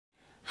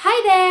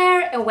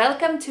and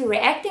welcome to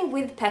Reacting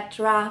with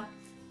Petra.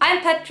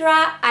 I'm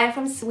Petra, I'm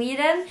from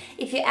Sweden.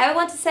 If you ever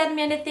want to send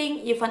me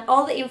anything, you find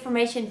all the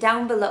information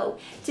down below.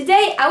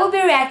 Today I will be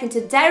reacting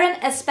to Darren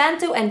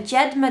Espanto and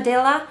Jed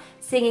Madela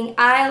singing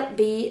I'll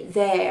Be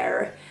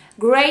There.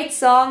 Great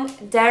song,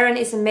 Darren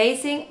is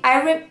amazing.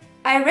 I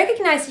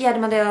recognize Jed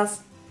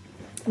Madela's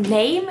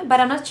name, but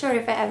I'm not sure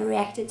if I ever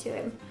reacted to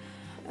him.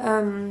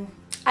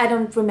 I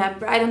don't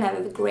remember, I don't have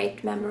a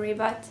great memory,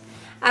 but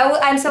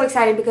I'm so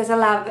excited because I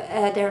love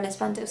Darren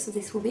Espanto, so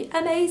this will be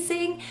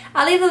amazing.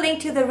 I'll leave a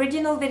link to the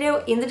original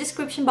video in the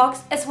description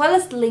box, as well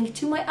as the link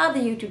to my other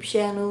YouTube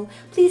channel.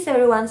 Please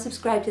everyone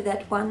subscribe to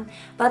that one.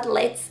 But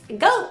let's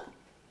go!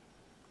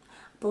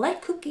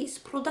 Black Cookies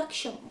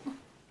Production.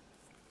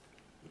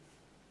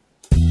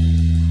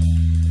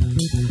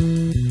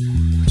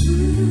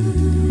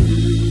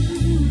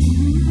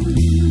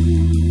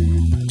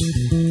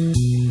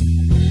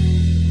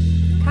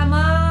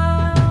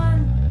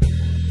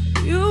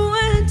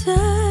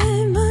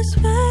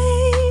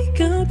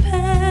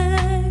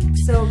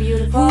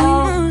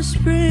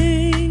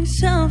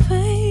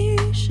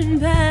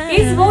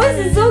 His voice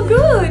is so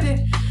good!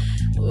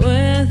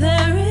 Where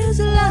there is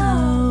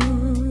love,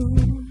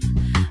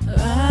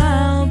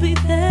 I'll be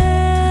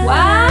there.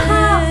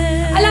 Wow!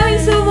 I love him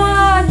so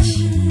much!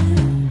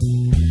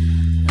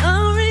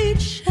 I'll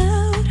reach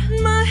out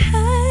my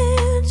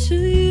hand to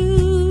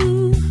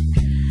you.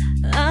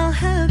 I'll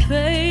have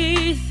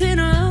faith in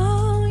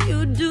all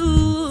you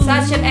do.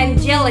 Such an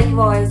angelic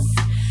voice.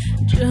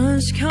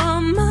 Just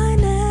call my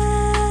name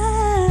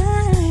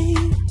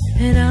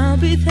and I'll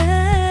be there.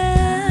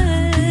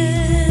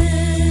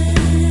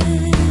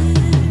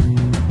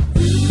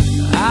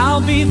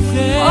 I'll be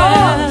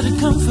there to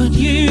comfort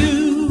you.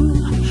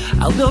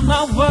 I'll build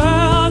my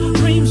world of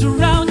dreams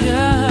around you.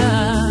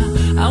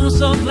 I'm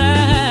so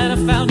glad I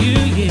found you,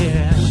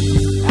 yeah.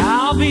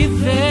 I'll be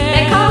there.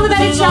 They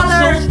compliment each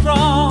other. So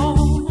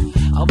strong.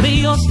 I'll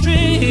be your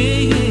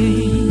strength.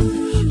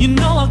 You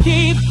know I'll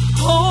keep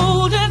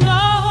holding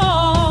on.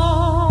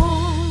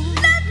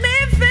 Let me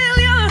fill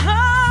your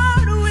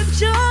heart with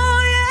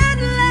joy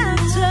and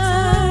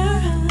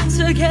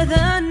laughter.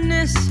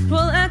 Togetherness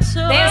will add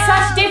so. They have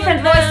such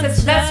different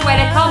voices, that's why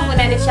they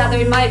complement each other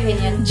in my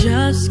opinion.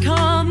 Just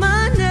call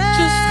my name,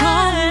 just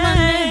call my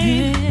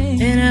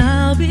name, and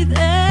I'll be there.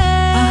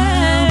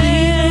 I'll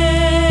be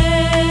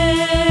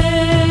there.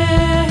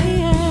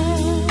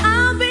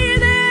 I'll be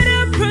there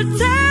to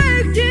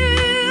protect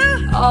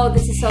you. Oh,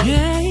 this is so good.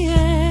 Yeah,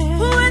 yeah.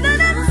 With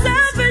an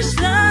unselfish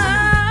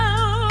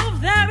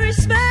love that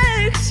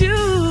respects you.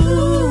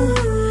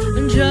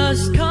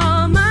 Just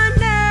call my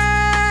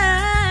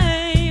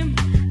name,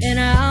 and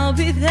I'll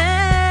be there.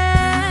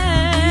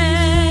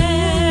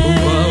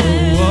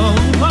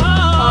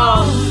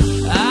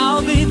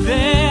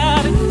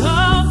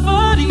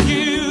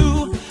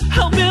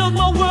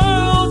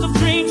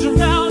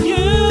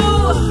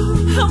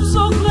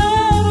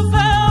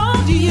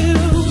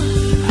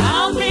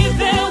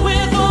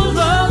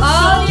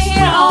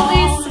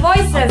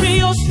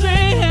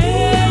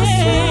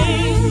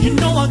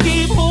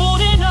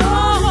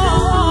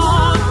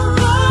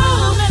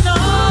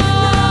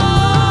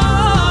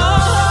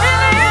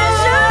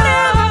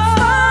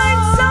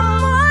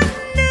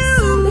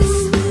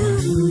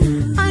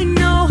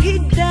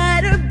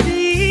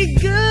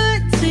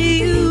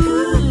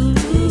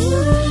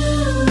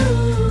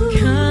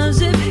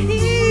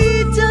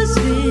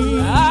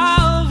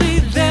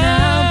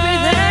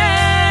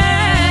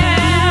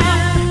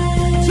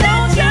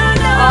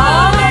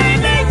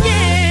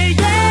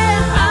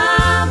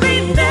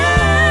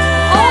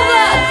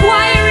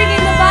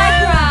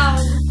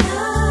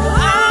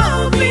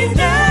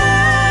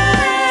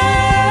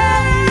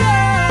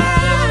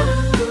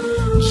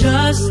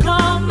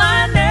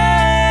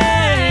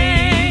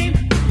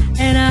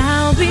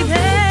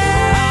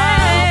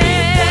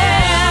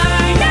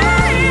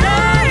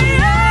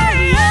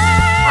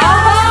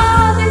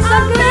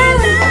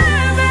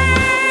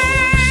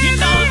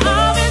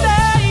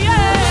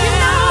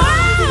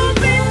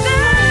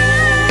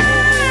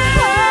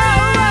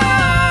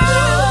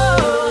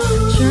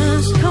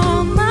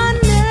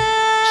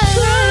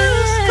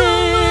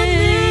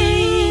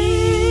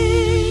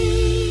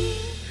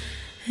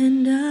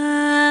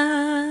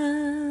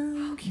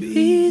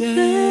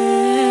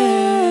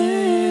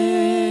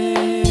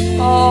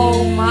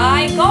 Oh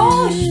my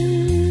gosh!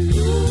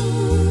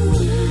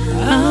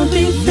 I'll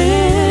be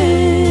there.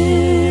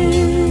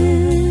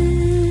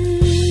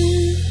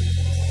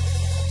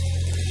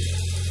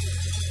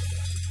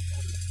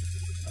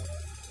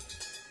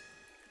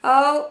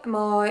 Oh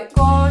my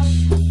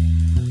gosh!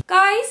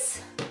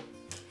 Guys,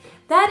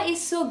 that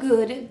is so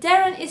good.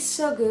 Darren is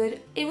so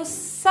good. It was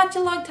such a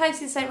long time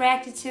since I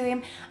reacted to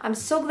him. I'm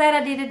so glad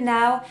I did it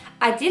now.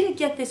 I didn't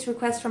get this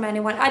request from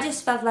anyone. I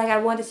just felt like I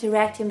wanted to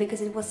react to him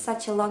because it was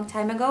such a long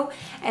time ago.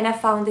 And I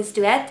found this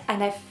duet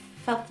and I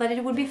felt that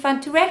it would be fun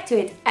to react to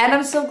it. And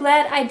I'm so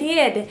glad I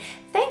did.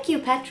 Thank you,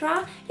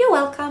 Petra. You're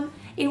welcome.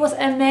 It was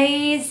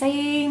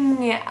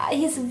amazing.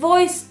 His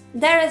voice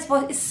Darren's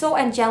voice is so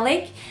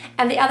angelic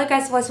and the other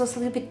guy's voice was a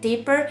little bit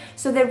deeper,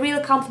 so they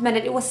really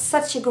complemented. It was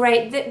such a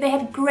great, they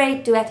had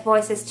great duet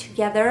voices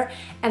together.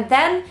 And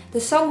then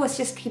the song was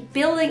just keep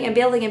building and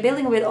building and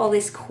building with all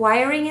this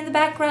choiring in the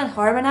background,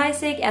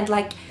 harmonizing, and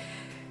like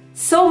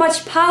so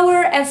much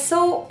power and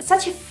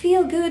such a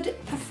feel-good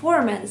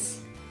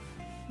performance.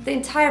 The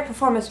entire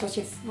performance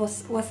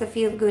was a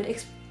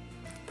feel-good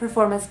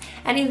performance.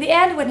 And in the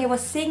end, when he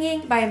was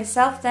singing by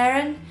himself,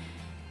 Darren,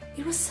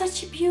 it was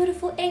such a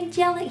beautiful,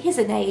 angelic... He's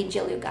an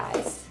angel, you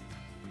guys.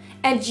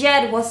 And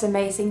Jed was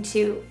amazing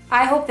too.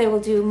 I hope they will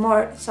do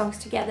more songs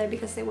together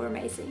because they were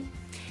amazing.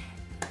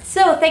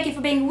 So thank you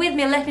for being with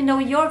me. Let me know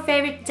your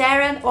favorite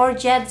Darren or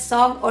Jed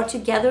song or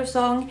together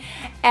song.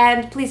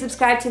 And please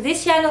subscribe to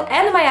this channel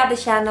and my other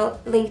channel,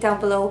 link down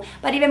below.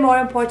 But even more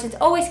important,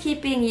 always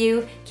keep being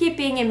you, keep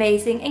being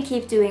amazing, and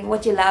keep doing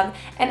what you love.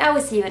 And I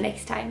will see you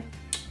next time.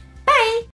 Bye!